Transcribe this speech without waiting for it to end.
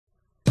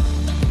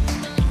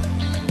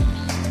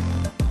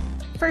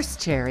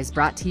First Chair is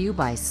brought to you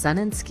by Sun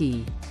and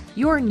Ski,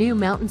 your new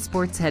mountain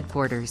sports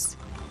headquarters.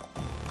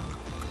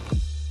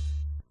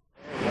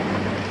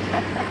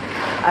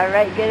 All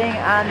right, getting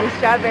on the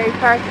Strawberry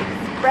Park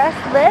Express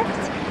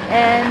lift,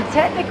 and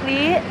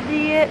technically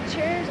the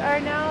chairs are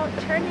now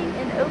turning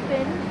and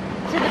open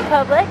to the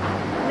public.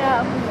 Now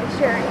I'm going to make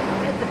sure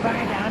I put the bar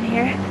down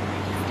here,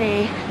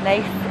 stay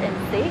nice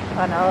and safe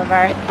on all of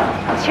our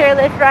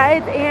chairlift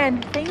rides,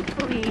 and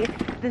thankfully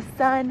the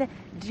sun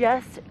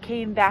just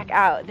came back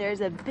out.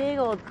 There's a big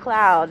old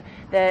cloud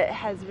that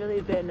has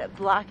really been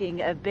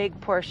blocking a big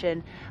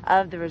portion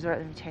of the resort.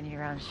 Let me turn you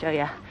around and show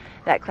you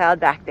that cloud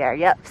back there.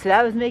 Yep, so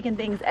that was making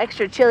things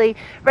extra chilly.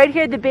 Right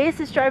here at the base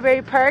of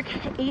Strawberry Park,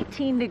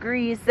 18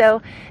 degrees,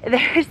 so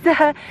there's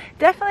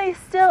definitely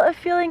still a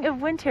feeling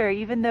of winter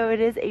even though it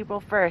is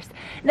April 1st.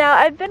 Now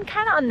I've been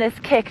kind of on this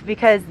kick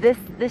because this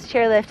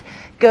chairlift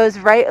goes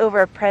right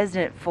over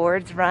President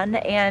Ford's run,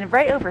 and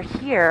right over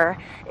here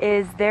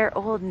is their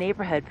old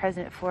neighborhood.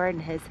 President Ford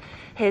and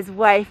his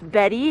wife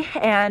Betty,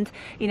 and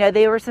you know,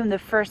 they were some of the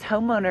first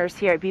homeowners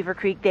here at Beaver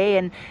Creek. They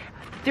and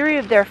 3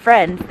 of their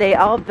friends, they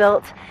all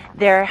built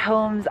their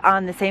homes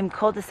on the same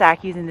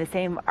cul-de-sac using the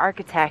same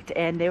architect,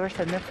 and they were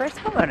some of the first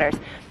homeowners.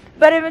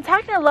 But I've been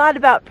talking a lot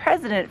about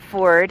President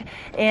Ford,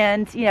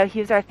 and you know,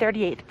 he was our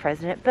 38th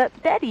president, but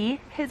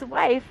Betty, his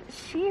wife,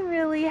 she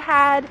really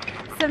had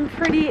some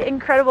pretty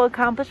incredible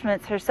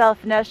accomplishments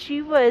herself. Now,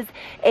 she was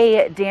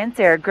a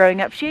dancer growing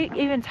up. She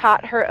even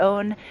taught her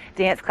own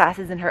dance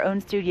classes in her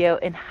own studio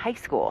in high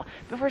school.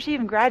 Before she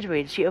even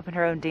graduated, she opened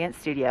her own dance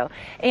studio.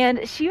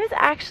 And she was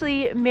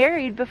actually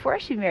married before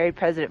she married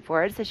President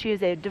Ford, so she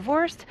was a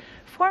divorced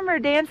former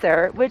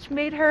dancer, which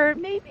made her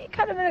maybe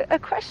kind of a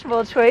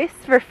questionable choice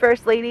for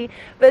First Lady,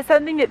 but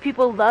something that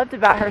people loved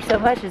about her so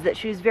much is that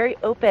she was very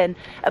open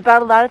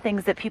about a lot of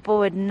things that people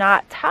would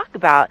not talk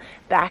about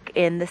back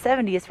in the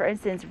 70s. For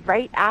instance,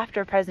 right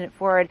after President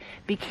Ford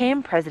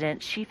became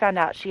president, she found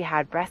out she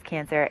had breast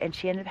cancer and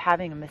she ended up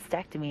having a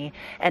mastectomy,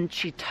 and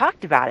she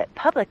talked about it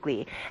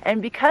publicly.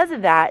 And because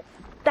of that,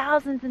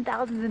 thousands and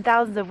thousands and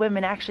thousands of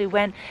women actually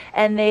went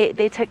and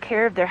they took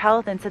care of their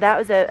health. And so that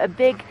was a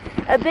big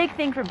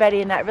thing for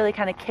Betty, and that really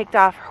kind of kicked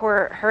off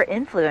her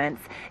influence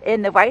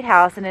in the White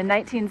House. And in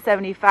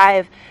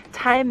 1975,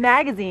 Time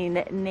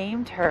magazine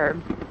named her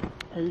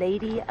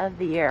Lady of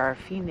the Year, or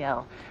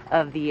Female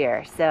of the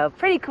Year. So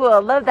pretty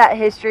cool. Love that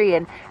history.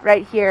 And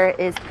right here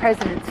is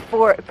President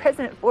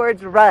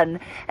Ford's run,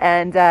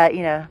 and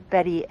you know,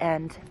 Betty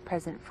and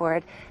President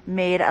Ford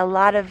made a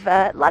lot of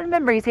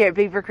memories here at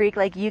Beaver Creek,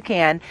 like you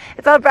can.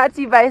 It's all brought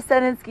to you by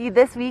Sun and Ski.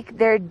 This week,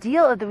 their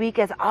deal of the week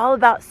is all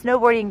about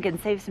snowboarding. You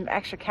can save some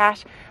extra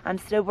cash on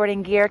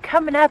snowboarding gear.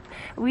 Coming up,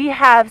 we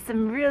have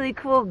some really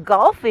cool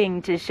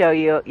golfing to show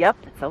you. Yep,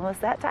 it's almost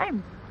that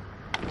time.